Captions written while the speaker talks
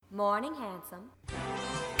Morning, handsome.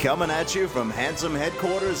 Coming at you from Handsome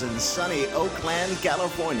headquarters in sunny Oakland,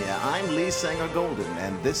 California, I'm Lee Sanger Golden,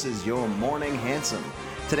 and this is your Morning Handsome.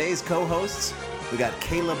 Today's co-hosts, we got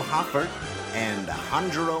Caleb Hoffert and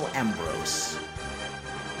Alejandro Ambrose.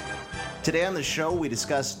 Today on the show, we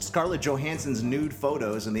discussed Scarlett Johansson's nude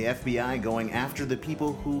photos and the FBI going after the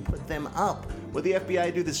people who put them up. Will the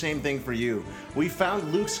FBI do the same thing for you? We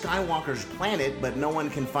found Luke Skywalker's planet, but no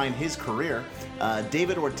one can find his career.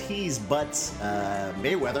 David Ortiz butts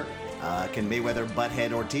Mayweather. Can Mayweather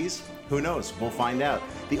butthead Ortiz? Who knows? We'll find out.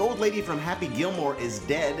 The old lady from Happy Gilmore is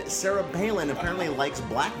dead. Sarah Palin apparently likes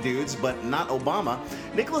black dudes, but not Obama.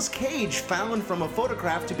 Nicolas Cage found from a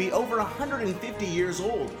photograph to be over 150 years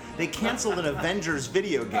old. They canceled an Avengers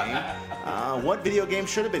video game. What video game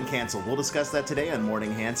should have been canceled? We'll discuss that today on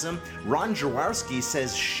Morning Handsome. Ron Jaworski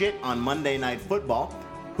says shit on Monday Night Football.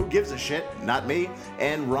 Who gives a shit? Not me.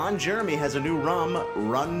 And Ron Jeremy has a new rum,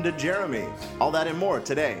 Run to Jeremy. All that and more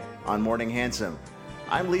today on Morning Handsome.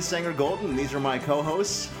 I'm Lee Sanger Golden, and these are my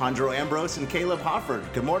co-hosts, Alejandro Ambrose and Caleb Hoffert.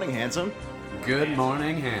 Good morning, Handsome. Good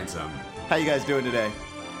morning, handsome. How you guys doing today?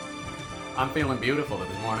 I'm feeling beautiful this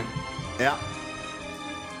morning. Yeah.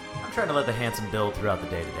 I'm trying to let the handsome build throughout the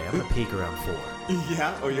day today. I'm going to peak around 4.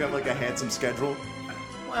 Yeah? Oh, you have like a handsome schedule?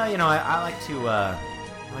 Well, you know, I like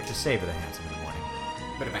to savor the handsome in the morning.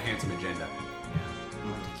 Bit of a handsome agenda. Yeah. I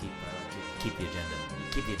like to keep the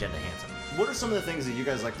agenda handsome. What are some of the things that you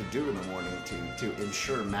guys like to do in the morning to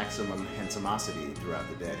ensure maximum handsomosity throughout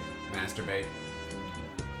the day? Masturbate.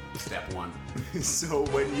 Step 1. So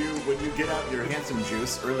when you get out your handsome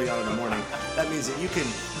juice early on in the morning, that means that you can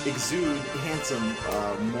exude handsome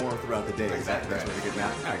more throughout the day. Exactly. That's what you're getting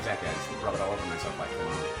at? No, exactly. I just rub it all over myself like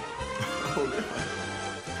cologne. Oh, really?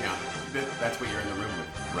 Yeah, that's what you're in the room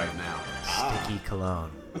with right now. Sticky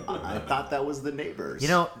cologne. I thought that was the neighbors. You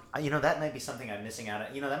know, that might be something I'm missing out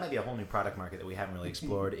on. You know, that might be a whole new product market that we haven't really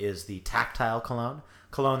explored, is the tactile cologne.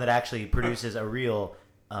 Cologne that actually produces a real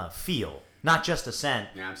feel, not just a scent,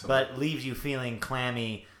 but leaves you feeling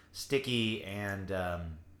clammy, sticky, and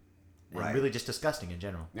really just disgusting in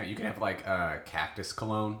general. Yeah, you can have like cactus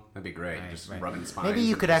cologne. That'd be great. Just rubbing spines. Maybe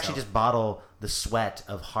you could actually just bottle the sweat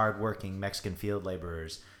of hardworking Mexican field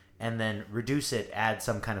laborers and then reduce it, add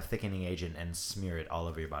some kind of thickening agent, and smear it all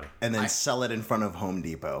over your body. And then sell it in front of Home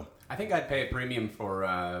Depot. I think I'd pay a premium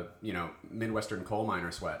for, Midwestern coal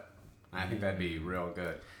miner sweat. I think that'd be real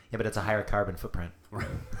good. Yeah, but it's a higher carbon footprint.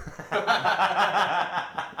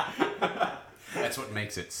 That's what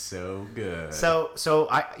makes it so good. So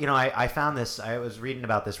I found this. I was reading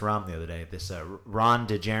about this rum the other day. This Ron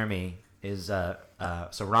DeJeremy is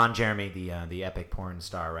so Ron Jeremy, the epic porn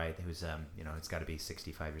star, right? Who's it's got to be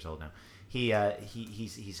 65 years old now.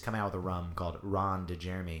 He's coming out with a rum called Ron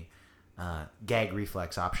DeJeremy, gag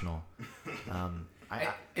reflex optional.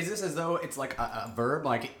 Is this as though it's like a verb?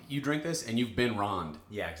 Like you drink this and you've been Ronned?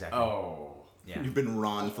 Yeah, exactly. Oh, yeah. You've been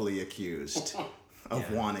wrongfully accused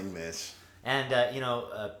of wanting this. And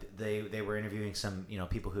they were interviewing some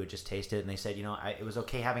people who had just tasted it, and they said it was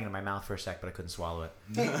okay having it in my mouth for a sec, but I couldn't swallow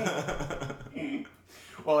it.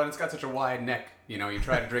 Well, and it's got such a wide neck. You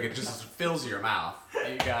try to drink it, it just fills your mouth.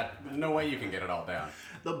 You got no way you can get it all down.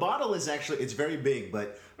 The bottle is it's very big,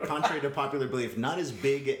 but contrary to popular belief, not as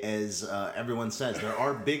big as everyone says. There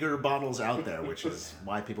are bigger bottles out there, which is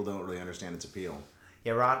why people don't really understand its appeal.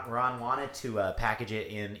 Yeah, Ron wanted to package it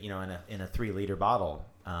in a 3-liter bottle,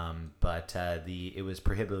 but it was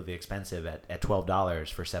prohibitively expensive at $12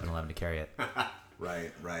 for 7-Eleven to carry it.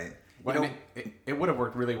 Right. Well, it would have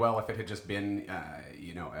worked really well if it had just been,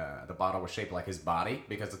 the bottle was shaped like his body,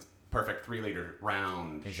 because it's perfect 3-liter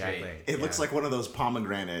round exactly. shape. It looks like one of those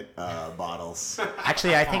pomegranate bottles.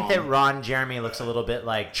 Actually, I think that Ron Jeremy looks a little bit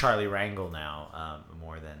like Charlie Rangel now,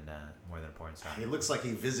 more than a porn star. He looks like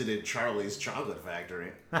he visited Charlie's chocolate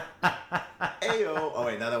factory. Ayo. Oh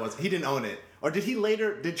wait, no, he didn't own it. Or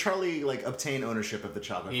did Charlie obtain ownership of the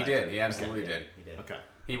chocolate factory? He did. He absolutely did. He did. Okay.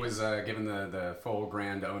 He was given the full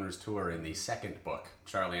grand owner's tour in the second book,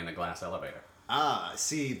 Charlie and the Glass Elevator. Ah,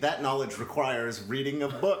 see, that knowledge requires reading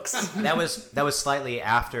of books. That was slightly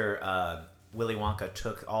after Willy Wonka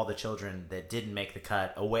took all the children that didn't make the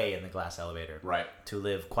cut away in the glass elevator, right, to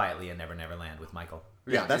live quietly in Never Never Land with Michael.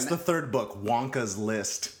 Yeah, that's the third book, Wonka's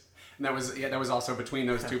List. And that was also between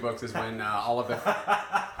those two books is when all of the.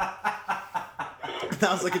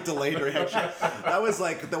 That was like a delayed reaction. That was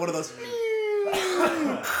like one of those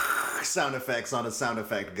sound effects on a sound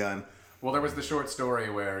effect gun. Well, there was the short story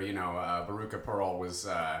where Veruca Pearl was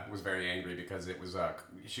very angry because it was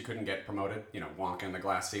she couldn't get promoted. Wonka and the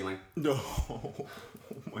Glass Ceiling. No, oh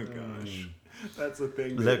my gosh, that's a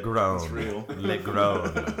thing. Le Grown. That's real. Le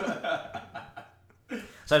Grown.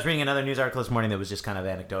 So I was reading another news article this morning that was just kind of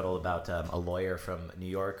anecdotal about a lawyer from New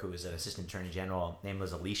York who was an assistant attorney general. Name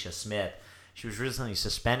was Alicia Smith. She was recently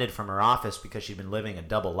suspended from her office because she'd been living a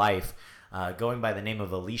double life, going by the name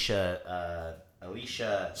of Alicia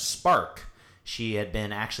Spark. She had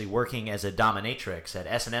been actually working as a dominatrix at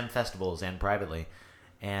S&M festivals and privately.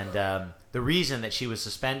 And the reason that she was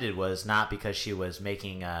suspended was not because she was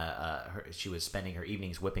making she was spending her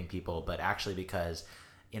evenings whipping people, but actually because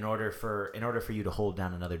in order for you to hold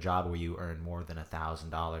down another job where you earn more than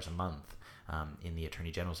 $1,000 a month in the Attorney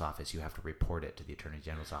General's office, you have to report it to the Attorney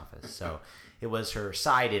General's office. So it was her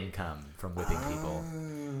side income from whipping people.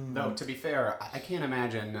 Though, to be fair, I can't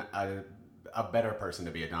imagine a better person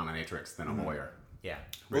to be a dominatrix than a lawyer. Yeah.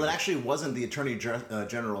 Well, it actually wasn't the Attorney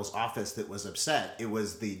General's office that was upset. It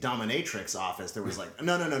was the dominatrix office that was like,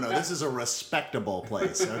 no, this is a respectable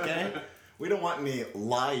place, okay? We don't want any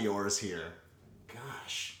liars here.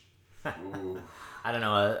 Gosh. I don't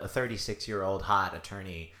know, a 36-year-old hot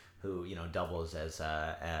attorney who, doubles as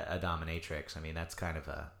a dominatrix. I mean, that's kind of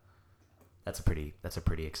that's a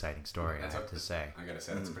pretty exciting story, I have to say. I gotta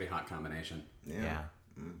say, that's a pretty hot combination. Yeah.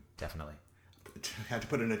 Definitely. Had to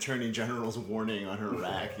put an Attorney General's warning on her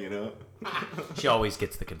rack, She always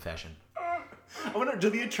gets the confession. I wonder, do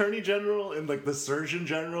the Attorney General and the Surgeon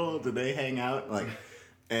General, do they hang out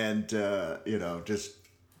and just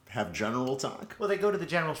have general talk? Well, they go to the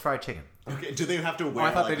General's Fried Chicken. Okay, do they have to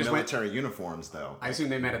wear thought they just military uniforms though? I assume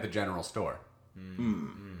they met at the general store.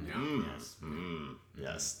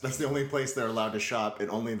 Yes, that's the only place they're allowed to shop, and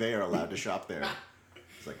only they are allowed to shop there.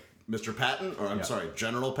 It's like, Mr. Patton, or I'm sorry,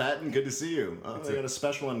 General Patton, good to see you. Oh, they got a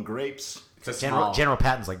special on grapes. General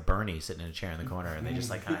Patton's like Bernie sitting in a chair in the corner, and they just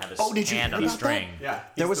kind of have his hand on the string. Yeah,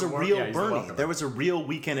 there was a real Bernie. Welcomer. There was a real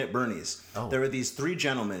Weekend at Bernie's. Oh. There were these three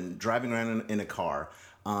gentlemen driving around in a car.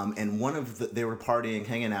 And they were partying,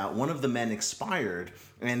 hanging out. One of the men expired,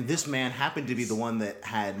 and this man happened to be the one that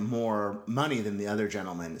had more money than the other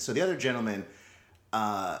gentleman. So the other gentleman,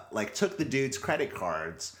 took the dude's credit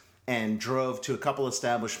cards and drove to a couple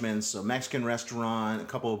establishments, a Mexican restaurant, a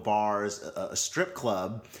couple of bars, a strip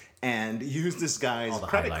club, and used this guy's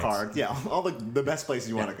credit card. Yeah, all the best places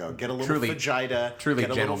you want to go. Get a little fajita, truly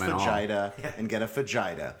get a little gentleman fajita, and get a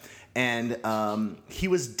fajita. And he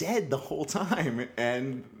was dead the whole time,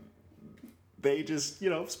 and they just,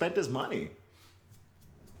 spent his money.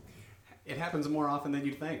 It happens more often than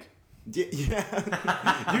you'd think. Yeah.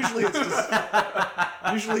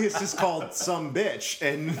 Usually it's just called some bitch,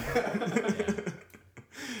 and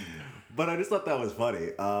but I just thought that was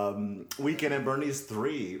funny. Weekend at Bernie's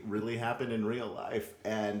 3 really happened in real life,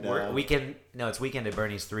 and it's Weekend at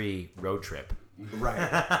Bernie's 3 road trip.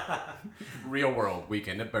 Right. Real world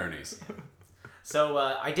Weekend at Bernie's. So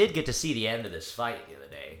I did get to see the end of this fight the other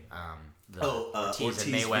day. Ortiz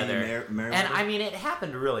and Mayweather. And I mean, it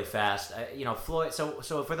happened really fast. Floyd.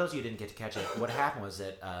 So for those of you who didn't get to catch it, what happened was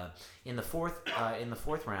that in the fourth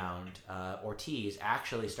round, Ortiz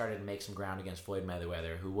actually started to make some ground against Floyd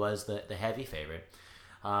Mayweather, who was the heavy favorite.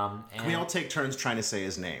 Can we all take turns trying to say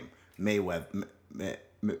his name? Mayweather.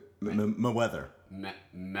 Mayweather.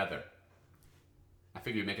 I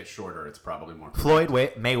figure you make it shorter, it's probably more. Floyd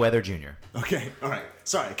Mayweather Jr. Okay, all right.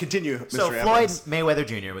 Sorry, continue, Mr. So Evans. Floyd Mayweather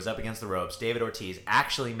Jr. was up against the ropes. David Ortiz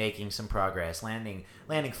actually making some progress, landing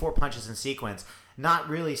 4 punches in sequence, not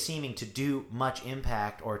really seeming to do much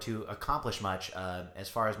impact or to accomplish much as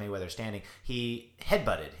far as Mayweather standing. He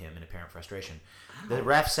headbutted him in apparent frustration. The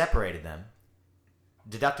ref separated them,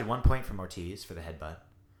 deducted 1 point from Ortiz for the headbutt.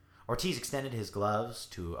 Ortiz extended his gloves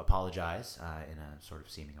to apologize in a sort of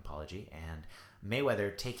seeming apology, and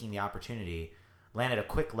Mayweather, taking the opportunity, landed a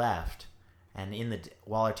quick left, and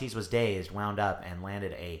while Ortiz was dazed, wound up and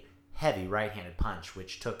landed a heavy right-handed punch,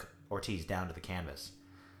 which took Ortiz down to the canvas.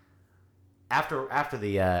 After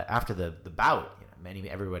the bout,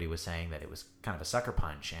 everybody was saying that it was kind of a sucker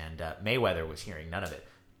punch, and Mayweather was hearing none of it,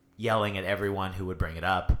 yelling at everyone who would bring it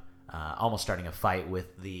up, almost starting a fight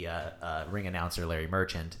with the ring announcer Larry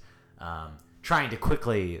Merchant. Trying to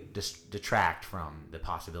quickly detract from the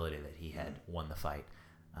possibility that he had won the fight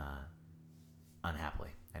unhappily.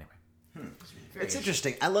 Anyway. It's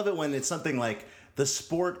interesting. I love it when it's something like the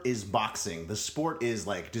sport is boxing. The sport is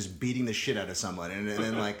just beating the shit out of someone. And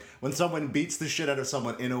then when someone beats the shit out of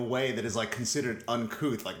someone in a way that is considered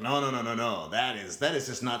uncouth, no. That is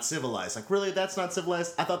just not civilized. Really, that's not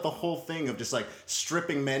civilized? I thought the whole thing of just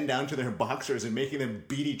stripping men down to their boxers and making them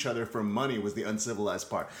beat each other for money was the uncivilized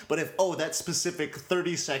part. But if, that specific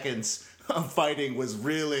 30 seconds of fighting was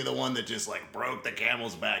really the one that just broke the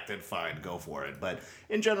camel's back, then fine, go for it. But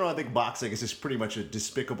in general, I think boxing is just pretty much a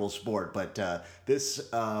despicable sport. But this is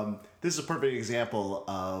a perfect example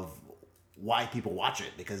of why people watch it,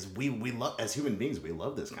 because we love, as human beings, we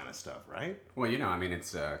love this kind of stuff, right? Well, I mean,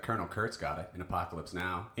 it's Colonel Kurt's got it in Apocalypse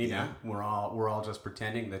Now. You know, we're all just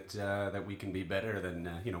pretending that we can be better than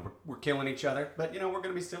we're killing each other, but we're going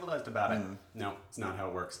to be civilized about it. No, it's not how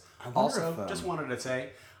it works. Also, just wanted to say,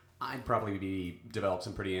 I'd probably develop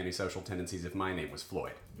some pretty antisocial tendencies if my name was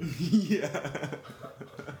Floyd. Yeah.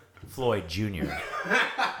 Floyd Jr.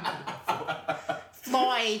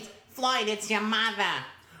 Floyd, it's your mother.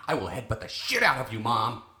 I will headbutt the shit out of you,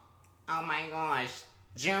 Mom. Oh my gosh.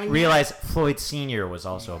 Junior. Realize Floyd Sr. was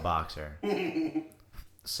also a boxer.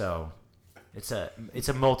 So it's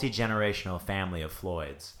a multi-generational family of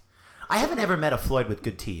Floyds. I haven't ever met a Floyd with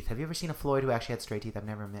good teeth. Have you ever seen a Floyd who actually had straight teeth? I've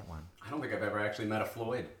never met one. I don't think I've ever actually met a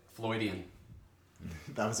Floydian.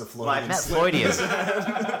 That was a Well, I've Floydian met slip.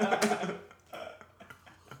 Floydians.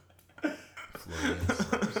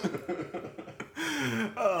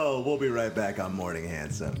 Oh, we'll be right back on Morning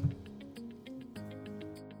Handsome.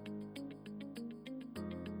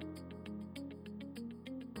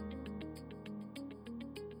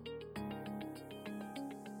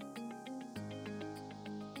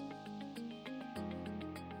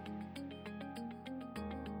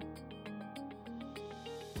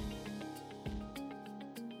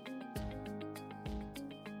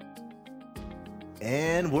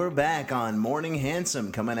 And we're back on Morning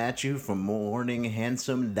Handsome, coming at you from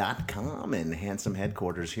morninghandsome.com and Handsome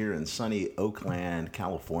headquarters here in sunny Oakland,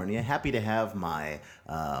 California. Happy to have my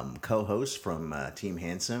co-hosts from Team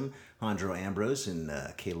Handsome, Andro Ambrose and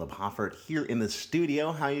Caleb Hoffert, here in the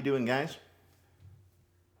studio. How you doing, guys?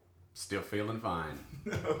 Still feeling fine.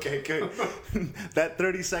 Okay, good. That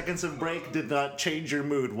 30 seconds of break did not change your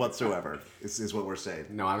mood whatsoever, is what we're saying.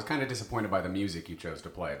 No, I was kind of disappointed by the music you chose to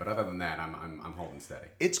play, but other than that, I'm holding steady.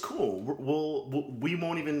 It's cool. We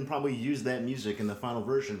won't even probably use that music in the final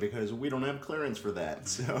version because we don't have clearance for that.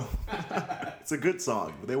 So it's a good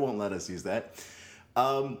song, but they won't let us use that.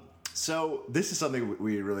 So this is something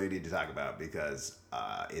we really need to talk about because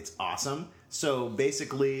it's awesome. So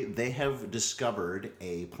basically, they have discovered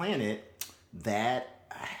a planet that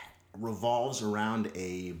revolves around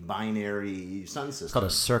a binary sun It's system.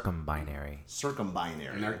 called a circumbinary.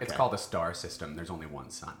 Circumbinary. And it's okay. called a star system. There's only one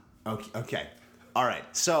sun. Okay. All right.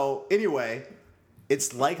 So anyway,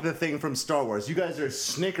 it's like the thing from Star Wars. You guys are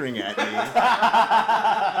snickering at me.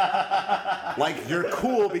 Like you're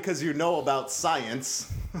cool because you know about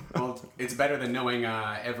science. Well, it's better than knowing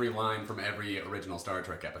every line from every original Star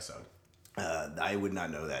Trek episode. I would not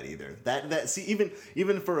know that either. That see,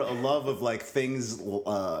 even for a love of like things,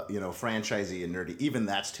 franchisey and nerdy, even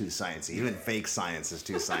that's too sciencey. Even fake science is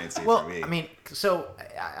too sciencey Well, for me. I mean, so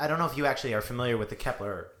I don't know if you actually are familiar with the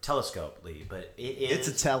Kepler telescope, Lee, but it's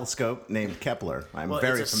a telescope named Kepler. I'm well,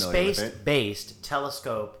 very it's a familiar with it. space-based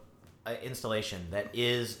telescope installation that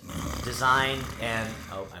is designed and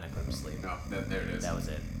I put him to sleep. No, there it is. That was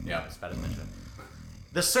it. Yeah. That's about as much of it.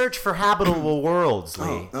 The search for habitable worlds,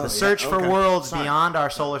 Lee. Oh, the search for okay. worlds Sorry. beyond our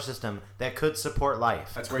solar system that could support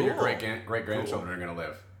life. That's where your Cool. great-grandchildren are going to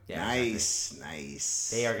live. Yeah, exactly. Nice.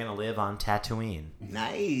 They are going to live on Tatooine.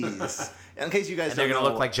 Nice. In case you guys And they're don't going know,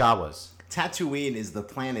 to look like Jawas. Tatooine is the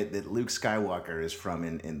planet that Luke Skywalker is from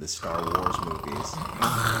in the Star Wars movies.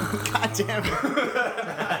 God damn it.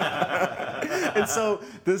 And so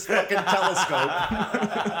this fucking telescope.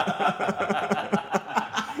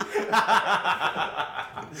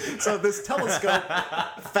 So this telescope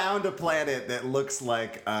found a planet that looks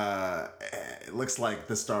like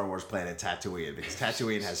the Star Wars planet Tatooine, because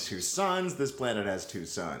Tatooine has two suns. This planet has two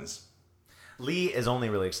suns. Lee is only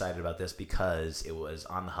really excited about this because it was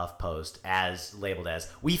on the HuffPost as labeled as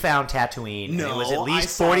 "We found Tatooine." And it was at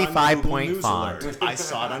least 45-point font. I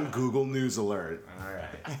saw it on Google News Alert. All right.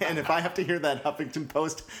 And if I have to hear that Huffington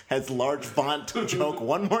Post has large font joke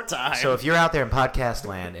one more time. So if you're out there in podcast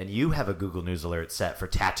land and you have a Google News alert set for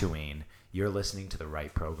Tatooine, you're listening to the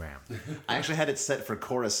right program. I actually had it set for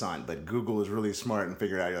Coruscant, but Google is really smart and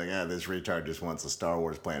figured out, this retard just wants a Star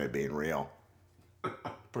Wars planet being real.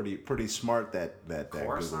 Pretty smart that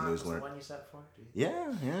Google News Alert. one you set for?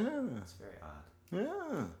 Yeah. That's very odd.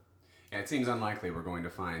 Yeah. Yeah, it seems unlikely we're going to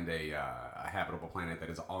find a habitable planet that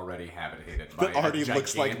is already habitated by That already a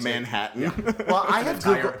looks like gigantic- Manhattan. Well, I an have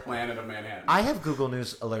entire Google. planet of Manhattan. I have Google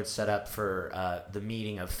News alerts set up for the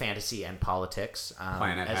meeting of fantasy and politics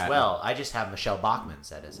Planet as Hatton. well. I just have Michelle Bachmann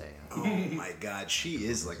set as a. Oh my God, she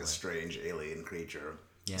is like a strange alien creature.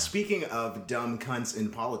 Yeah. Speaking of dumb cunts in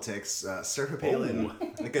politics, Sarah Palin,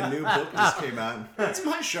 like a new book just came out. It's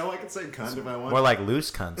my show. I can say cunt if I want. More like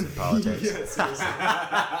loose cunts in politics. Yeah, seriously.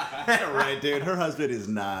 Right, dude. Her husband is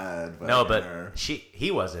not. No, but her.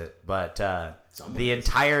 he wasn't. But Someone the is.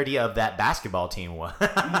 entirety of that basketball team was.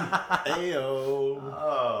 Ayo.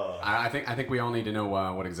 I think we all need to know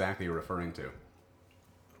what exactly you're referring to.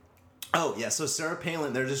 Oh yeah, so Sarah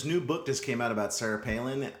Palin. There's this new book just came out about Sarah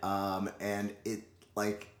Palin, and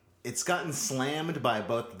it's gotten slammed by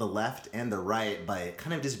both the left and the right by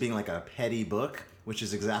kind of just being like a petty book, which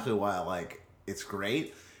is exactly why it's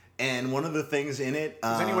great. And one of the things in it,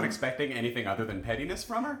 Is anyone expecting anything other than pettiness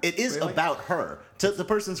from her? it is Really? about her. To the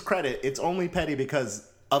person's credit, it's only petty because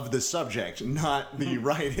of the subject, not the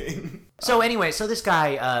writing. So anyway, so this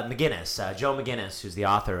guy McGinnis, Joe McGinnis, who's the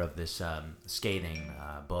author of this scathing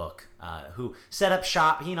book, who set up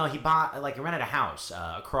shop. He rented a house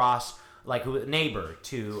across, like a neighbor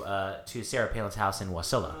to Sarah Palin's house in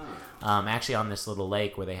Wasilla. Actually, on this little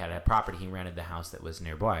lake where they had a property, he rented the house that was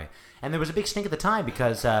nearby. And there was a big stink at the time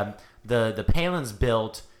because the Palins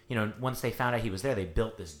built, once they found out he was there, they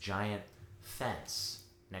built this giant fence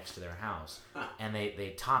next to their house, and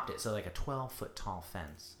they topped it, so like a 12-foot tall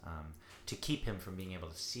fence, to keep him from being able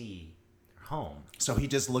to see their home. So he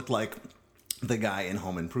just looked like the guy in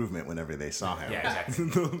Home Improvement whenever they saw him. Yeah,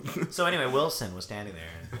 exactly. So anyway, Wilson was standing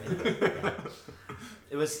there.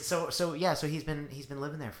 It was so he's been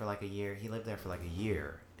living there for like a year. He lived there for like a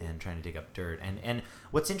year and trying to dig up dirt. And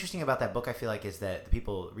what's interesting about that book, I feel like, is that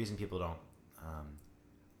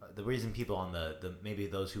the reason people on the maybe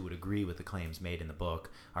those who would agree with the claims made in the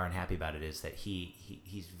book are unhappy about it is that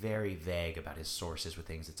he's very vague about his sources with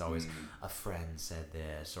things. It's always a friend said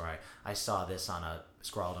this, or I saw this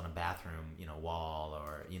scrawled on a bathroom wall,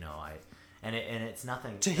 or and it's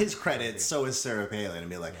nothing. To his credit, so is Sarah Palin, and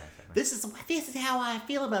be like, this is how I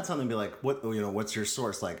feel about something. Be like, what's your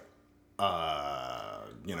source? Like,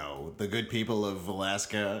 the good people of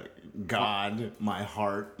Alaska, God, my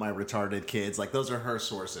heart, my retarded kids. Like, those are her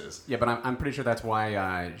sources. Yeah, but I'm pretty sure that's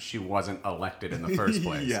why she wasn't elected in the first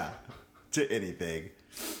place. Yeah, to anything.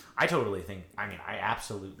 I totally think. I mean, I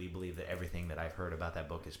absolutely believe that everything that I've heard about that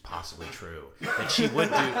book is possibly true. That she would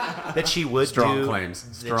do. That she would Strong do claims.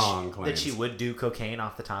 Strong claims. That she would do cocaine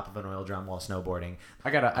off the top of an oil drum while snowboarding. I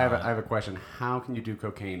have a question. How can you do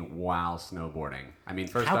cocaine while snowboarding? I mean,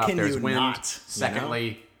 first How off, can there's you wind. not,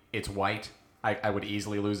 Secondly, it's white. I would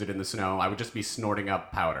easily lose it in the snow. I would just be snorting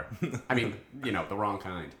up powder. I mean, the wrong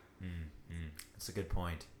kind. That's a good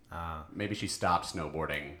point. Maybe she stopped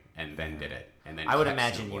snowboarding and then did it, and then I would kept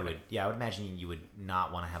imagine you snowboarding. would. Yeah, I would imagine you would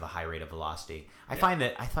not want to have a high rate of velocity. I find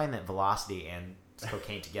that velocity and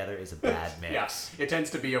cocaine together is a bad mix. Yes, it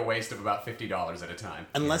tends to be a waste of about $50 at a time.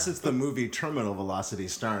 Unless it's the movie Terminal Velocity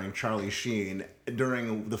starring Charlie Sheen,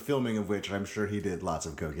 during the filming of which I'm sure he did lots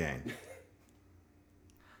of cocaine.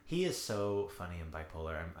 He is so funny and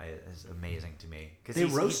bipolar. It's amazing to me because They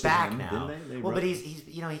he's roasted back him, now. didn't they? But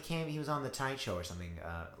he was on the Tonight Show or something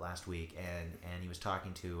last week, and he was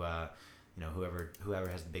talking to whoever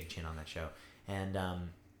has the big chin on that show, and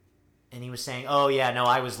he was saying, oh yeah, no,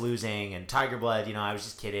 I was losing, and Tiger Blood, I was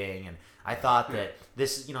just kidding, and I thought that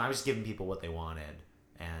this, I was giving people what they wanted,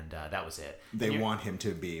 and that was it. They want him to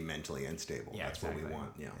be mentally unstable. Yeah, That's exactly. what we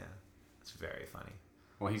want. Yeah. It's very funny.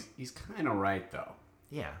 Well, he's kind of right though.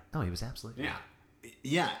 Yeah, no, he was absolutely. Yeah.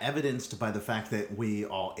 Yeah, evidenced by the fact that we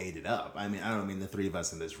all ate it up. I mean, I don't mean the three of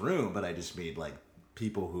us in this room, but I just mean like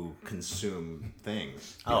people who consume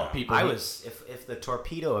things. Oh, people I who- was if the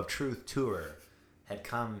Torpedo of Truth tour had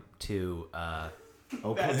come to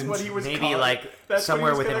Oakland. That's what he was maybe calling. like That's what he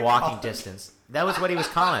somewhere was within gonna walking call it. distance. That was what he was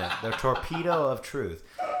calling it, the Torpedo of Truth.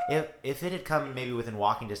 If it had come maybe within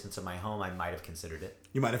walking distance of my home, I might have considered it.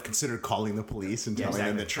 You might have considered calling the police and telling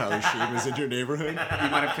them exactly. that Charlie Sheen was in your neighborhood. You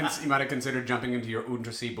might have considered jumping into your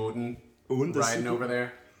Unterseeboden, riding over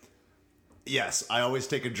there. Yes, I always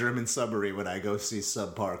take a German submarine when I go see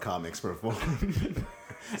subpar comics perform.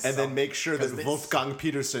 And then make sure that Wolfgang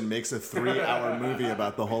Peterson makes a 3-hour movie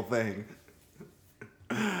about the whole thing.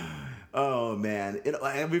 Oh, man.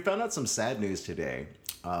 And we found out some sad news today,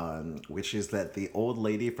 which is that the old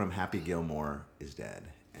lady from Happy Gilmore is dead.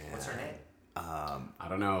 And What's her name? I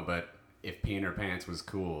don't know, but if Peter Pants was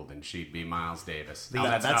cool, then she'd be Miles Davis.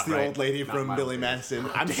 that's not the right. old lady Not from Miles Billy Davis.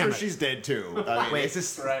 Madison. I'm sure she's dead too. I mean, Wait. it's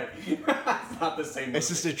just Right. It's not the same movie. It's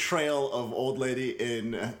just a trail of old lady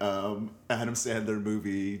in Adam Sandler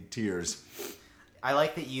movie Tears. I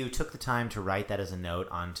like that you took the time to write that as a note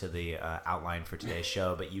onto the outline for today's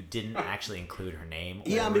show, but you didn't actually include her name.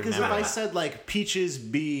 Yeah, or because if remember I that. said like Peaches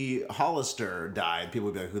B. Hollister died, people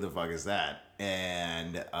would be like, "Who the fuck is that?"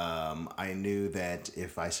 and I knew that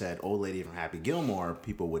if I said old lady from Happy Gilmore,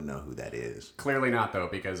 people would know who that is. Clearly not, though,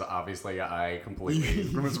 because obviously I completely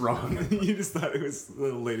was wrong. You just thought it was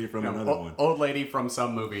the old lady from another one. Old lady from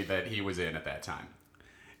some movie that he was in at that time.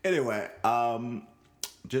 Anyway,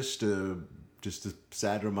 just a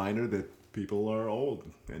sad reminder that people are old,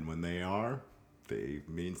 and when they are, they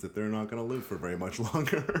means that they're not going to live for very much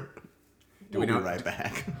longer. We'll be right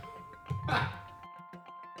back.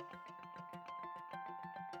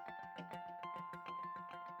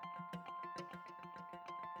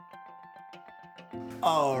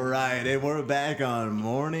 All right, and we're back on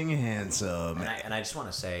Morning Handsome. And I just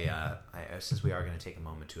want to say, since we are going to take a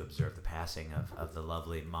moment to observe the passing of the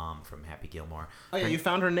lovely mom from Happy Gilmore. Oh, yeah, you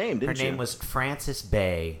found her name, didn't you? Her name was Frances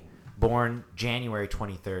Bay, born January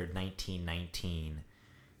 23rd, 1919,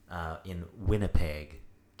 in Winnipeg,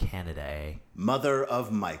 Canada. Mother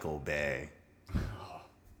of Michael Bay.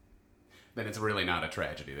 Then it's really not a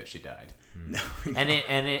tragedy that she died. No.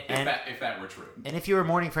 If that were true. And if you were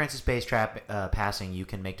mourning Frances Bay's passing, you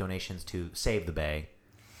can make donations to Save the Bay.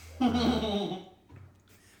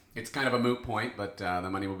 It's kind of a moot point, but the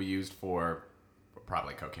money will be used for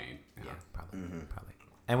probably cocaine. Yeah, probably.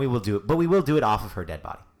 And we will do it, but we will do it off of her dead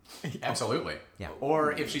body. Absolutely. Yeah.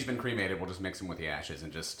 Or if she's been cremated, we'll just mix them with the ashes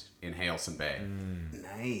and just inhale some Bay.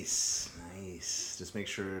 Nice. Just make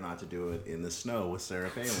sure not to do it in the snow with Sarah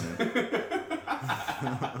Palin.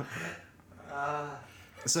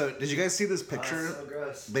 So, did you guys see this picture? So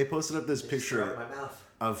gross. They posted up this picture My mouth.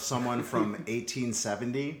 of someone from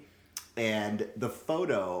 1870, and the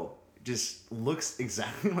photo just looks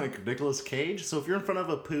exactly like Nicolas Cage. So if you're in front of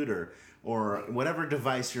a pooter or whatever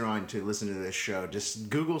device you're on to listen to this show,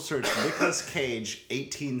 just Google search Nicolas Cage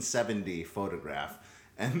 1870 photograph,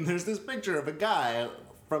 and there's this picture of a guy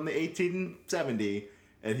from the 1870,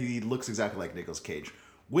 and he looks exactly like Nicolas Cage.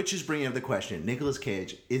 Which is bringing up the question, Nicolas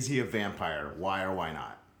Cage, is he a vampire? Why or why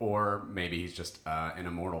not? Or maybe he's just an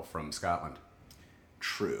immortal from Scotland.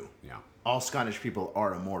 True. Yeah. All Scottish people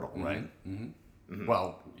are immortal, right? Mm-hmm.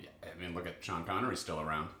 Well, yeah, I mean, look at Sean Connery's still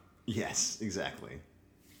around. Yes, exactly.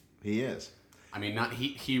 He is. I mean, not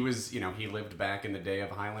he was, he lived back in the day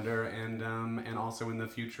of Highlander and also in the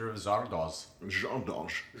future of Zardoz. Jean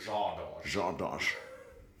Dosh.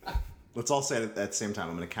 Let's all say it at the same time.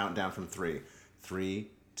 I'm going to count down from 3. 3,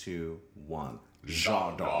 2, 1.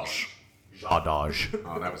 Jean Dosh. Jadage.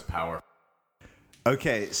 Oh, that was power.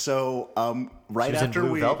 Okay, so right She was in after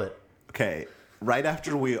Blue we Velvet. Okay, right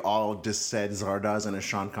after we all just said Zardoz in a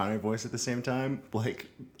Sean Connery voice at the same time, like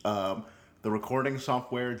the recording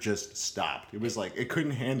software just stopped. It was like it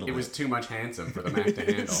couldn't handle it. It was too much handsome for the Mac to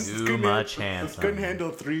handle. Too much handsome. Couldn't handle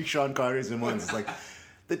 3 Sean Connerys in once. It's like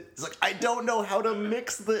I don't know how to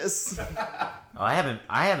mix this. Oh, I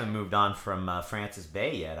haven't moved on from Frances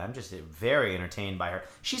Bay yet. I'm just very entertained by her.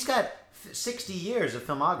 She's got 60 years of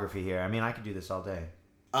filmography here. I mean, I could do this all day.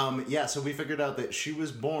 Yeah, so we figured out that she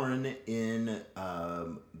was born in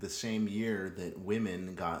the same year that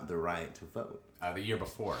women got the right to vote. The year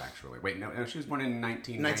before, actually. Wait, no, she was born in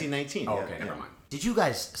 1919. Oh, yeah, okay, yeah. never mind. Did you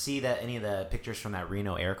guys see any of the pictures from that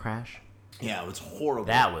Reno air crash? Yeah, it was horrible.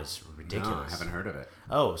 That was ridiculous. No, I haven't heard of it.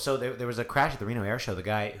 Oh, so there was a crash at the Reno Air Show. The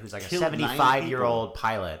guy who's like a Killed 9 75-year-old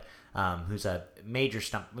pilot, who's a major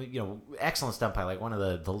stunt, excellent stunt pilot, like one of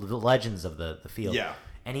the legends of the field. Yeah.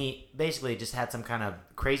 And he basically just had some kind of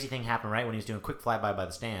crazy thing happen right when he was doing a quick flyby by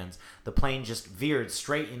the stands. The plane just veered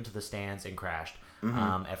straight into the stands and crashed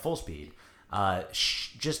at full speed.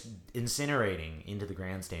 Just incinerating into the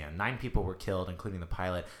grandstand. 9 people were killed, including the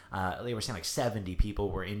pilot. They were saying like 70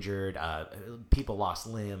 people were injured. People lost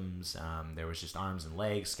limbs. There was just arms and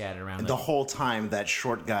legs scattered around. And the whole time, that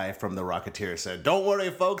short guy from The Rocketeer said, "Don't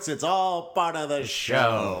worry, folks, it's all part of the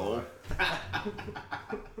show."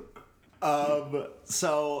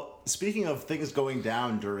 So, speaking of things going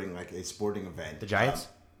down during like a sporting event, The Giants?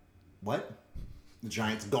 What? The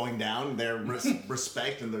Giants going down? Their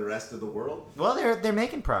respect in the rest of the world? Well, they're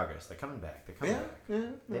making progress. They're coming back. Yeah.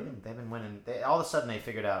 They've been winning. All of a sudden, they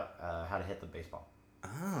figured out how to hit the baseball.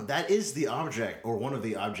 Oh, that is the object, or one of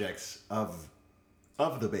the objects of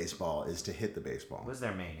the baseball, is to hit the baseball. What was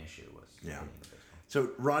their main issue? Yeah. hitting the baseball.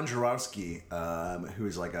 So Ron Jarowski,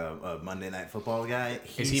 who's like a Monday Night Football guy,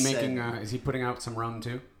 Is he putting out some rum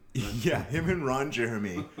too? Yeah, him and Ron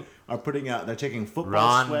Jeremy are putting out. They're taking football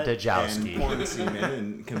Ron sweat Dajowski. and corn semen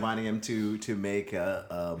and combining them to make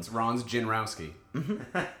It's Ron's Ginrowski.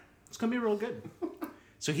 It's gonna be real good.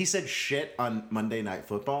 So he said shit on Monday Night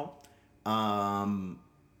Football.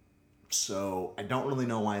 So I don't really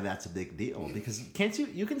know why that's a big deal, because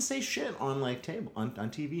you can say shit on like on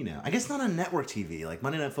TV now. I guess not on network TV. Like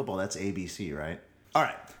Monday Night Football, that's ABC, right? All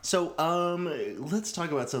right. So, let's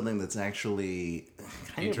talk about something that's actually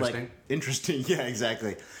kind of Interesting. like interesting. Yeah,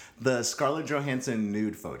 exactly. The Scarlett Johansson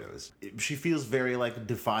nude photos. She feels very like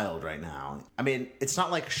defiled right now. I mean, it's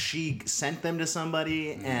not like she sent them to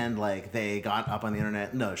somebody and like they got up on the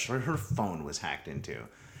internet. No, her phone was hacked into.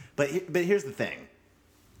 But here's the thing.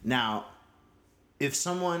 Now, if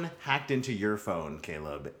someone hacked into your phone,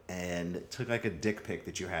 Caleb, and took like a dick pic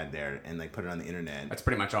that you had there and like put it on the internet. That's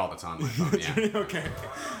pretty much all that's on my phone. Yeah. Okay.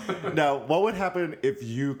 Now, what would happen if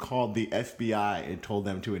you called the FBI and told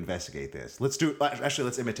them to investigate this? Let's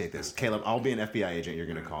imitate this. Caleb, I'll be an FBI agent. You're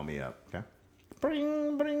going to call me up. Okay.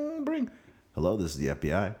 Bring, bring, bring. Hello, this is the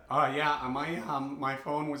FBI. Yeah. My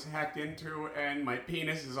phone was hacked into, and my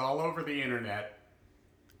penis is all over the internet.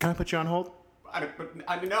 Can I put you on hold? The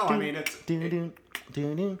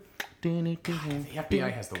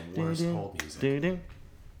FBI has the worst hold music.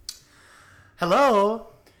 Hello.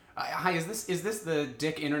 Hi, is this the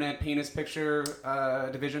Dick Internet Penis Picture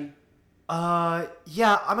division? Yeah,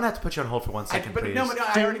 I'm gonna have to put you on hold for 1 second, please.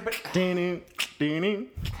 I already.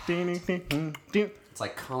 It's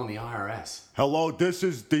like calling the IRS. Hello, this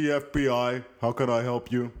is the FBI. How can I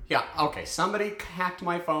help you? Yeah. Okay. Somebody hacked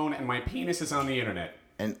my phone, and my penis is on the internet.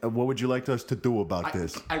 And what would you like us to do about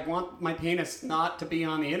this? I want my penis not to be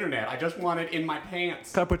on the internet. I just want it in my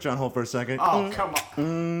pants. Can I put you on hold for a second? Oh, come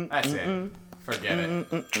on. That's it. Forget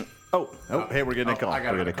it. Oh, hey, we're getting a call. I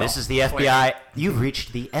got a call. This is the FBI. You've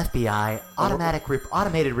reached the FBI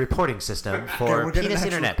automated reporting system for we're getting penis an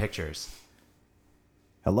actual- internet pictures.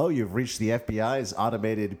 Hello, you've reached the FBI's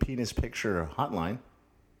automated penis picture hotline.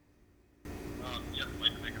 Yes, I'd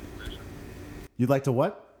like to make a submission. You'd like to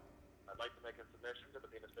what? I'd like to make a submission to the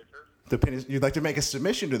penis pictures. You'd like to make a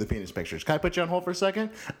submission to the penis pictures. Can I put you on hold for a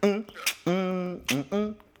second?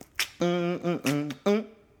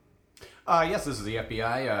 Yes, this is the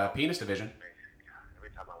FBI penis division. Every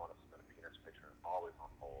time I want to submit a penis picture, I'm always on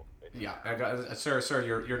hold. Yeah, sir,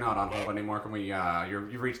 you're not on hold anymore. Can we?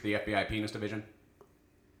 You've reached the FBI penis division.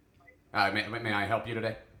 May I help you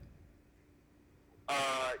today?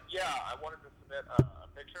 Yeah, I wanted to submit a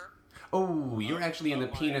picture. Oh, you're actually in the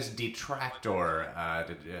penis detractor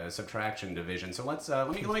subtraction division. So let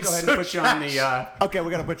me go ahead and put you on the. Okay,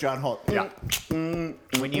 we're gonna put you on hold. Yeah.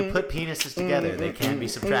 When you put penises together, they can be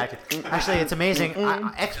subtracted. Actually, it's amazing.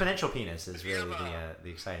 Exponential penis is really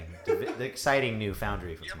the exciting new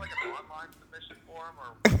foundry for Do you have penis. like an online submission form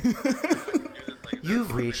or?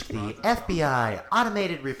 You've reached the FBI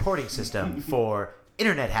automated reporting system for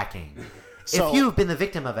internet hacking. So- If you've been the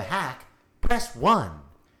victim of a hack, press 1.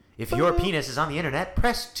 If your penis is on the internet,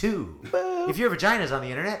 press 2. If your vagina is on the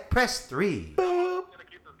internet, press 3. I'm gonna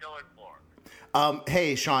keep this going for.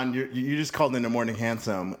 Hey, Sean, you just called in the Morning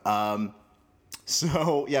Handsome.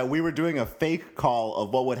 So, yeah, we were doing a fake call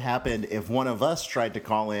of what would happen if one of us tried to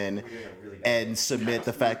call in and submit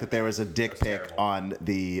the fact that there was a dick pic on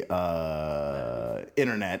the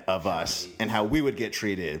internet of us and how we would get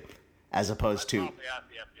treated as opposed to... Probably ask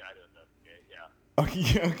the FBI to investigate.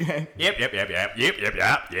 Yeah. Okay.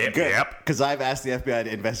 Yep. Good. Because I've asked the FBI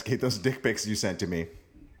to investigate those dick pics you sent to me.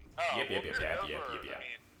 Oh, Yep. I mean, to be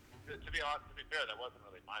fair, that wasn't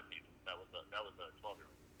really my penis. That was a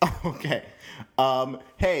 12-year-old. Okay.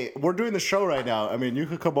 Hey, we're doing the show right now. I mean, you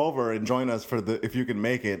could come over and join us if you can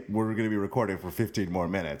make it. We're going to be recording for 15 more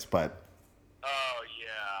minutes, but... Oh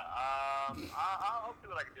yeah. I'll see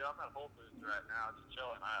what I can do. I'm at Whole Foods right now, just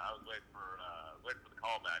chilling. I was waiting for the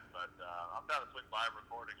call back, but I'm down to swing by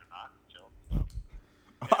recording or not. Chill. So.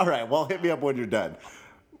 All right, well, hit me up when you're done.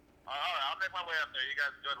 All right, I'll make my way up there. You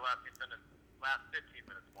guys enjoy the last 15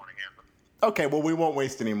 minutes morning anthem. Okay, well, we won't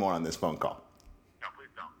waste any more on this phone call. No, please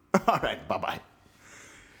don't. All right, bye-bye.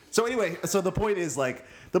 So anyway, so the point is, like,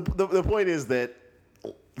 the point is that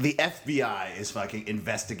the FBI is fucking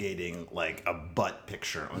investigating, like, a butt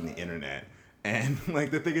picture on the internet. And,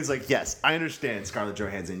 like, the thing is, like, yes, I understand, Scarlett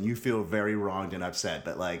Johansson, you feel very wronged and upset,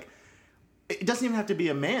 but, like, it doesn't even have to be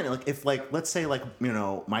a man. Like, if, like, let's say, like, you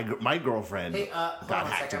know, my girlfriend got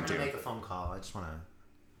hacked into. I'm gonna make a phone call. I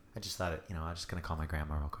just thought it. I'm just gonna call my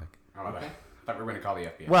grandma real quick. Oh, okay. I thought we were going to call the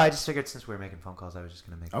FBI. Well, I just figured since we were making phone calls, I was just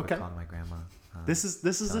gonna make a Okay. quick call to my grandma. This is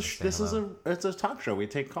hello. it's a talk show. We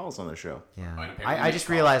take calls on the show. Yeah, Oh, and apparently I we just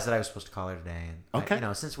call. realized that I was supposed to call her today, and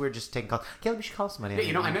Okay. since we're just taking calls, Caleb, you should call somebody.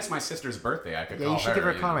 Yeah, I missed my sister's birthday. I could Yeah, call you should give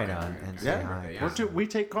her a you call know, right now and say Yeah, hi. Yeah. we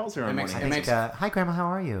take calls here on It makes- Morning it Handsome. makes- Hi, Grandma. How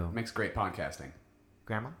are you? Makes great podcasting.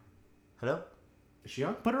 Grandma? Hello? Is she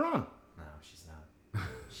on? Put her on. No, she's not.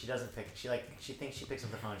 She doesn't pick. She thinks she picks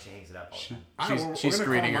up the phone and she hangs it up all the time. All right, She's we're she's gonna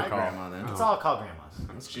screening call her my call. grandma then. Let's all call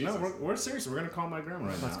grandmas. No, we're serious. We're gonna call my grandma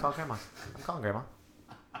right Let's now. call grandmas. I'm calling grandma.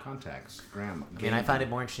 Contacts. Grandma. I mean, I find it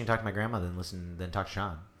more interesting to talk to my grandma than talk to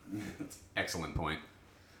Sean. Excellent point.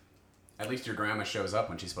 At least your grandma shows up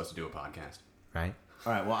when she's supposed to do a podcast. Right?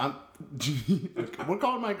 All right. Well, we're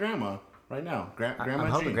calling my grandma right now. Grandma. I'm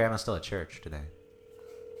hoping Jean. grandma's still at church today.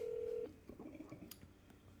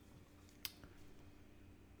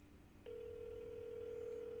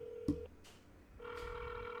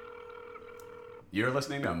 You're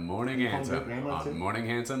listening to Morning Handsome grandma too? on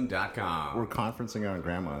morninghandsome.com. We're conferencing our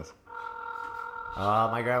grandmas.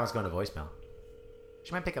 My grandma's going to voicemail.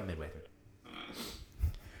 She might pick up midway through.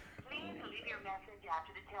 Please leave your message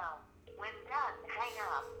after the tone. When done, hang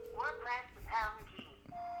up or press the pound key.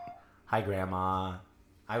 Hi, Grandma.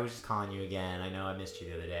 I was just calling you again. I know I missed you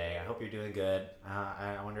the other day. I hope you're doing good.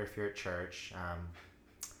 I wonder if you're at church.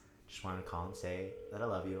 Just wanted to call and say that I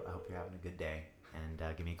love you. I hope you're having a good day. And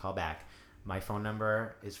give me a call back. My phone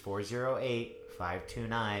number is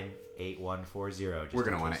 408-529-8140. We're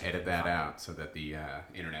going to want to edit that out so that the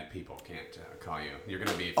internet people can't call you. You're going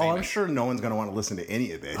to be famous. Oh, I'm sure no one's gonna want to listen to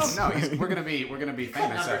any of this. Oh, no, we're going to be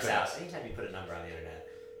famous after this. Anytime you put a number on the internet,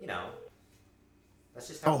 that's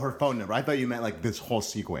just Oh, her phone number. I thought you meant like this whole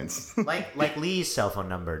sequence. like Lee's cell phone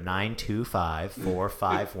number,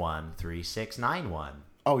 925-451-3691.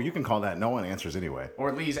 Oh, you can call that. No one answers anyway.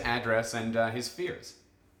 Or Lee's address and his fears.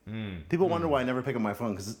 People wonder why I never pick up my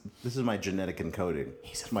phone because this is my genetic encoding.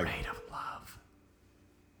 He's It's my- afraid of love.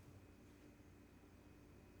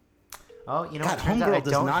 Oh, you know, God, it turns out Homegirl I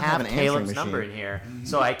does don't not have have an answering Caleb's number machine. in here,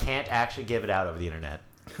 so I can't actually give it out over the internet.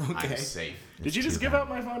 I'm safe. Did you just give out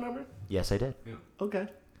my phone number? Yes, I did. Okay.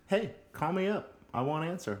 Hey, call me up. I won't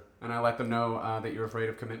answer. And I let them know that you're afraid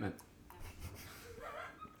of commitment.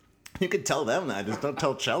 You could tell them that. Just don't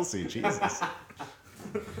tell Chelsea. Jesus.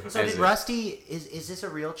 So As did it- Rusty, is this a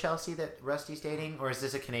real Chelsea that Rusty's dating, or is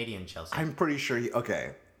this a Canadian Chelsea? I'm pretty sure he.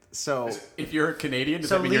 Okay. So If you're a Canadian, does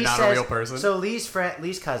so that mean Lee you're not says, a real person? So Lee's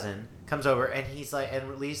cousin comes over, and he's like,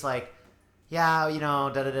 and Lee's like, yeah, da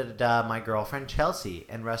da da da da, my girlfriend Chelsea,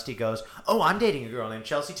 and Rusty goes, oh, I'm dating a girl named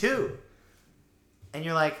Chelsea too, and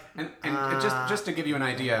you're like, And just to give you an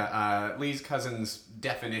idea, Lee's cousin's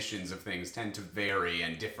definitions of things tend to vary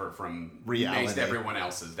and differ from Reality. most everyone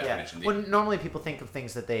else's yeah. definition. Well, normally people think of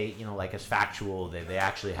things that they, like as factual, they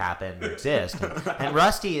actually happen or exist, and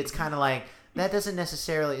Rusty, it's kind of like that doesn't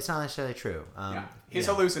necessarily, it's not necessarily true. Yeah. His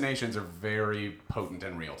hallucinations are very potent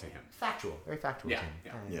and real to him. Factual, very factual. Yeah, to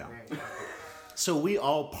him. yeah. Very- So we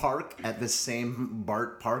all park at the same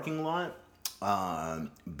BART parking lot.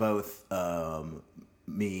 Both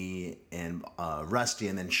me and Rusty,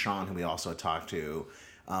 and then Sean, who we also talked to.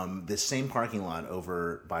 This same parking lot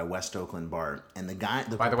over by West Oakland BART. And the guy.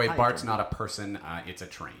 By the way, proprietor- BART's not a person; it's a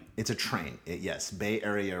train. It's a train. Yes, Bay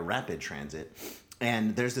Area Rapid Transit.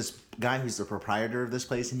 And there's this guy who's the proprietor of this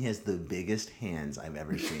place, and he has the biggest hands I've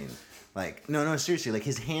ever seen. Like, no, seriously. Like,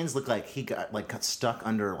 his hands look like he got stuck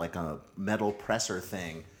under like a metal presser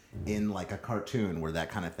thing in like a cartoon where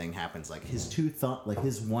that kind of thing happens. Like his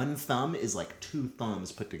his one thumb is like two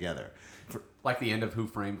thumbs put together. Like the end of Who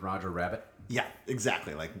Framed Roger Rabbit. Yeah,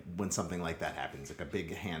 exactly. Like when something like that happens, like a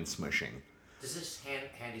big hand smushing. Does this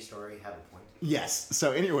handy story have a point? Yes.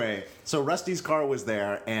 So anyway, so Rusty's car was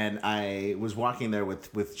there, and I was walking there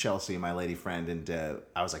with Chelsea, my lady friend, and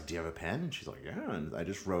I was like, "Do you have a pen?" And she's like, "Yeah." And I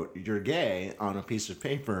just wrote "You're gay" on a piece of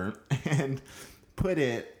paper and put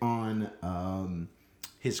it on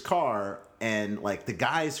his car. And like the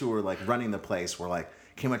guys who were like running the place were like,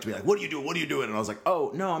 came up to me like, "What are you doing? What are you doing?" And I was like,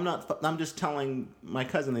 "Oh no, I'm not. I'm just telling my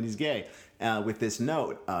cousin that he's gay with this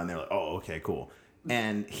note." And they're like, "Oh, okay, cool."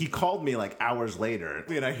 And he called me like hours later,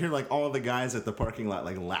 and I hear like all of the guys at the parking lot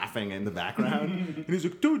like laughing in the background. And he's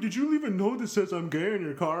like, "Dude, did you leave a note that says I'm gay in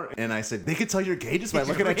your car?" And I said, "They could tell you're gay just by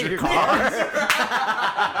looking at your car."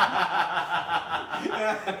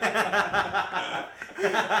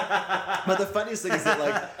 But the funniest thing is that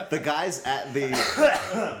like the guys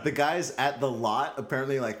at the lot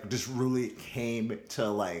apparently like just really came to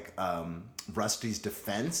like Rusty's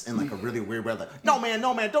defense in like a really weird way. Like, no man,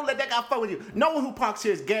 don't let that guy fuck with you. No one who parks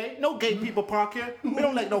here is gay. No gay people park here. We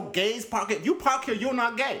don't let no gays park here. If you park here, you're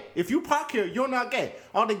not gay. If you park here, you're not gay.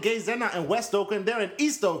 All the gays, they're not in West Oakland, they're in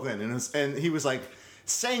East Oakland. And he was like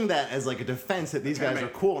saying that as like a defense that these guys are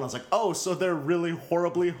cool. And I was like, oh, so they're really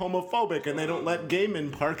horribly homophobic and they don't let gay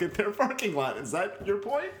men park at their parking lot. Is that your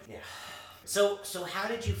point? Yeah. So how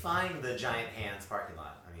did you find the Giant Hands parking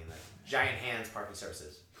lot? I mean, the Giant Hands parking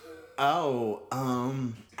services. Oh,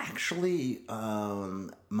 actually,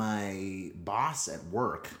 my boss at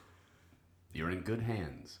work You're in good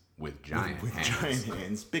hands with giant with hands. giant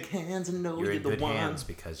hands, big hands, and know You're you're in the good one. hands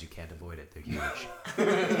because you can't avoid it. They're huge.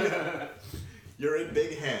 You're in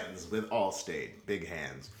big hands with Allstate. Big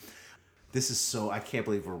hands. This is so. I can't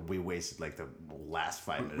believe we wasted like the last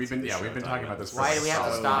 5 minutes. We've been talking about this. Why do we have to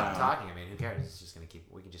solid stop round. talking? I mean, who cares? It's just gonna keep.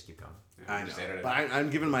 We can just keep going. I know, Just edit it. but I'm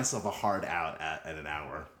giving myself a hard out at an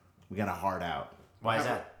hour. We got a hard out Why is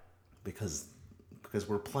that? because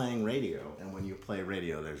we're playing radio, and when you play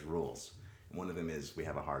radio, there's rules. And one of them is we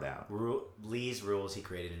have a hard out. Lee's rules he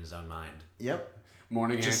created in his own mind. Yep.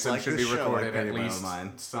 Morning Just Handsome like should this be show, recorded I at created my own least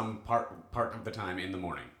mind. some part of the time in the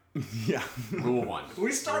morning. Yeah. Rule 1.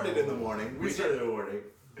 We started in the morning. We started in the morning.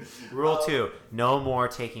 Rule 2: no more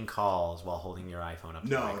taking calls while holding your iPhone up. To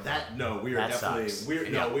the microphone. We are That definitely sucks. we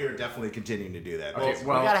are definitely continuing to do that. Okay, We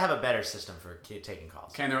well, gotta have a better system for taking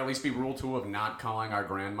calls. can there at least be Rule 2 of not calling our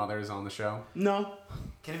grandmothers on the show? No.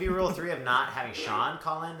 Can it be Rule 3 of not having Sean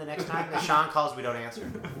call in the next time? If Sean calls, we don't answer.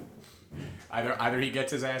 Either he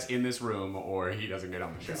gets his ass in this room or he doesn't get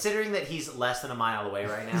on the show. Considering that he's less than a mile away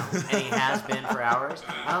right now, and he has been for hours,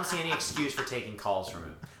 I don't see any excuse for taking calls from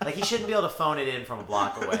him. Like, he shouldn't be able to phone it in from a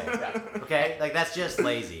block away. Okay? Like, that's just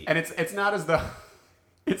lazy. And it's not as though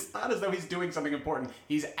he's doing something important.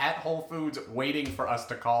 He's at Whole Foods waiting for us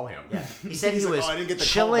to call him. Yeah. He said He's he like, was "Oh, I didn't get the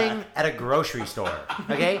call chilling back." at a grocery store.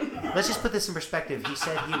 Okay? Let's just put this in perspective. He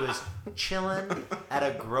said he was chilling at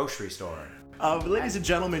a grocery store. Ladies and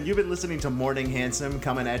gentlemen, you've been listening to Morning Handsome,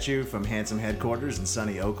 coming at you from Handsome headquarters in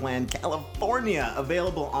sunny Oakland, California.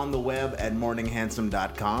 Available on the web at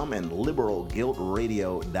morninghandsome.com and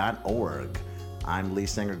liberalguiltradio.org. I'm Lee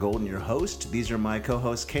Sanger Golden, your host. These are my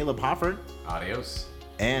co-hosts Caleb Hoffert Adios.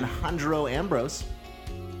 and Jandro Ambrose.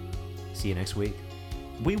 See you next week.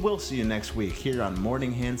 We will see you next week here on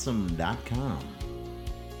morninghandsome.com.